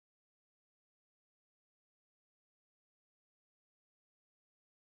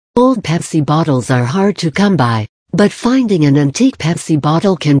Old Pepsi bottles are hard to come by, but finding an antique Pepsi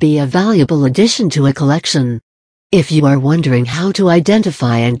bottle can be a valuable addition to a collection. If you are wondering how to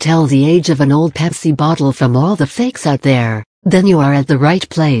identify and tell the age of an old Pepsi bottle from all the fakes out there, then you are at the right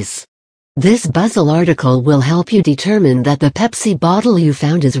place. This Buzzle article will help you determine that the Pepsi bottle you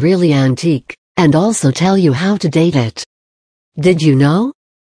found is really antique, and also tell you how to date it. Did you know?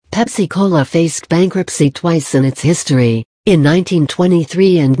 Pepsi Cola faced bankruptcy twice in its history, in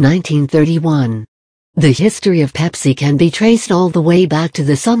 1923 and 1931. The history of Pepsi can be traced all the way back to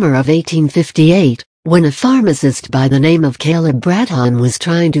the summer of 1858, when a pharmacist by the name of Caleb Bradham was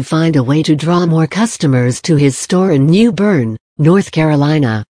trying to find a way to draw more customers to his store in New Bern, North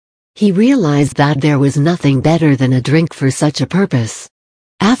Carolina. He realized that there was nothing better than a drink for such a purpose.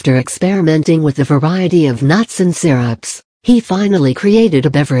 After experimenting with a variety of nuts and syrups, he finally created a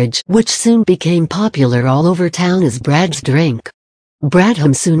beverage which soon became popular all over town as Brad's drink.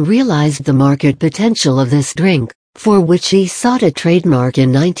 Bradham soon realized the market potential of this drink, for which he sought a trademark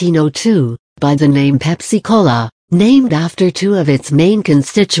in 1902, by the name Pepsi Cola, named after two of its main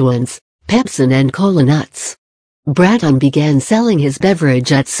constituents, pepsin and cola nuts. Bradham began selling his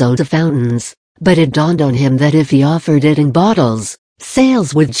beverage at soda fountains, but it dawned on him that if he offered it in bottles,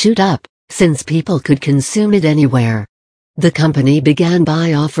 sales would shoot up, since people could consume it anywhere. The company began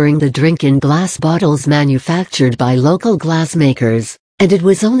by offering the drink in glass bottles manufactured by local glass makers, and it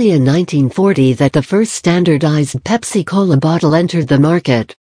was only in 1940 that the first standardized Pepsi Cola bottle entered the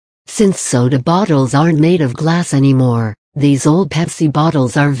market. Since soda bottles aren't made of glass anymore, these old Pepsi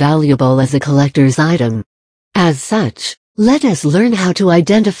bottles are valuable as a collector's item. As such, let us learn how to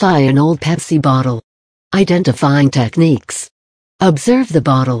identify an old Pepsi bottle. Identifying techniques. Observe the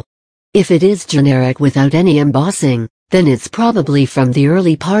bottle. If it is generic without any embossing, then it's probably from the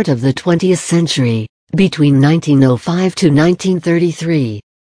early part of the 20th century, between 1905 to 1933.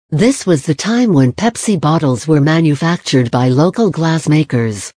 This was the time when Pepsi bottles were manufactured by local glass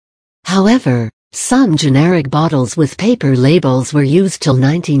makers. However, some generic bottles with paper labels were used till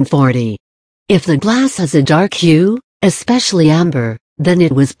 1940. If the glass has a dark hue, especially amber, then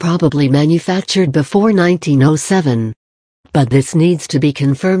it was probably manufactured before 1907. But this needs to be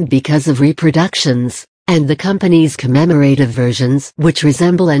confirmed because of reproductions, and the company's commemorative versions which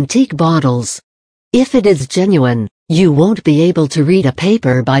resemble antique bottles. If it is genuine, you won't be able to read a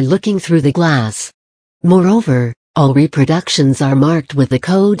paper by looking through the glass. Moreover, all reproductions are marked with the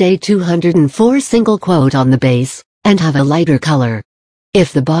code A204 single quote on the base, and have a lighter color.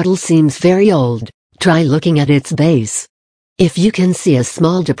 If the bottle seems very old, try looking at its base. If you can see a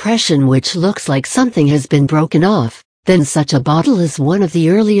small depression which looks like something has been broken off, then such a bottle is one of the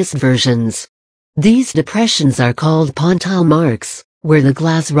earliest versions. These depressions are called pontile marks, where the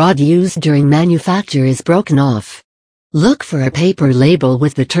glass rod used during manufacture is broken off. Look for a paper label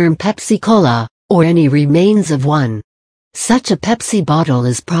with the term Pepsi Cola, or any remains of one. Such a Pepsi bottle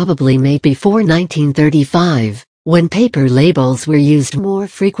is probably made before 1935. When paper labels were used more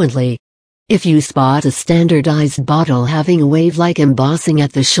frequently. If you spot a standardized bottle having a wave-like embossing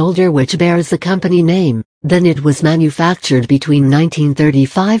at the shoulder which bears the company name, then it was manufactured between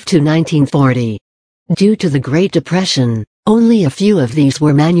 1935 to 1940. Due to the Great Depression, only a few of these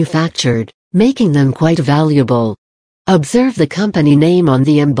were manufactured, making them quite valuable. Observe the company name on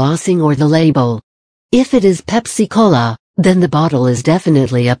the embossing or the label. If it is Pepsi Cola, then the bottle is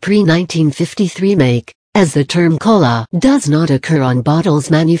definitely a pre-1953 make, as the term cola does not occur on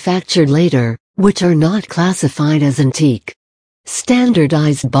bottles manufactured later, which are not classified as antique.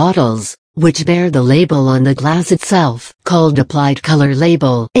 Standardized bottles, which bear the label on the glass itself, called applied color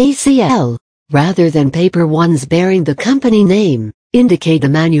label (ACL), rather than paper ones bearing the company name, indicate the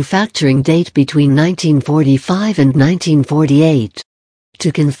manufacturing date between 1945 and 1948.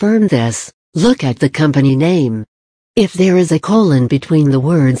 To confirm this, look at the company name. If there is a colon between the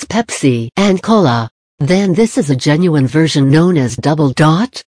words Pepsi and Cola, then this is a genuine version known as double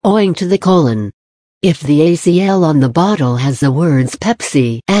dot, owing to the colon. If the ACL on the bottle has the words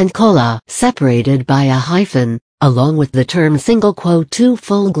Pepsi and Cola separated by a hyphen, along with the term single quote two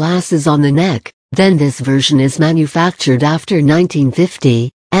full glasses on the neck, then this version is manufactured after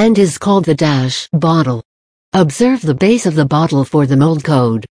 1950, and is called the dash bottle. Observe the base of the bottle for the mold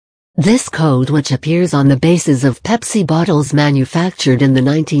code. This code, which appears on the bases of Pepsi bottles manufactured in the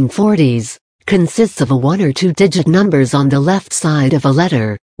 1940s, consists of a 1 or 2 digit numbers on the left side of a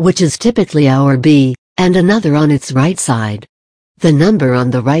letter, which is typically A or B, and another on its right side. The number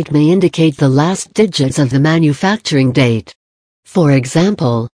on the right may indicate the last digits of the manufacturing date. For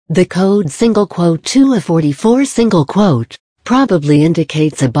example, the code single quote 2 of 44 single quote probably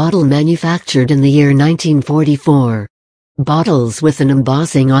indicates a bottle manufactured in the year 1944. Bottles with an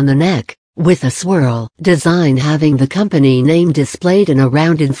embossing on the neck, with a swirl design having the company name displayed in a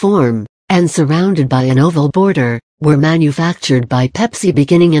rounded form, and surrounded by an oval border, were manufactured by Pepsi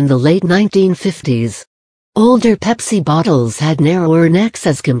beginning in the late 1950s. Older Pepsi bottles had narrower necks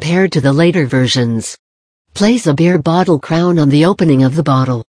as compared to the later versions. Place a beer bottle crown on the opening of the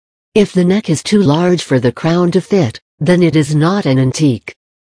bottle. If the neck is too large for the crown to fit, then it is not an antique.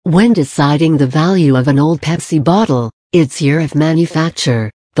 When deciding the value of an old Pepsi bottle, its year of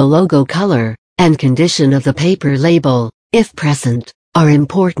manufacture, the logo color, and condition of the paper label, if present, are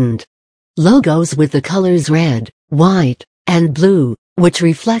important. Logos with the colors red, white, and blue, which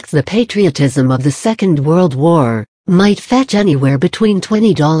reflect the patriotism of the Second World War, might fetch anywhere between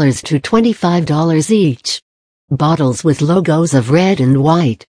 $20 to $25 each. Bottles with logos of red and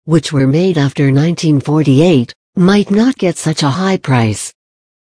white, which were made after 1948, might not get such a high price.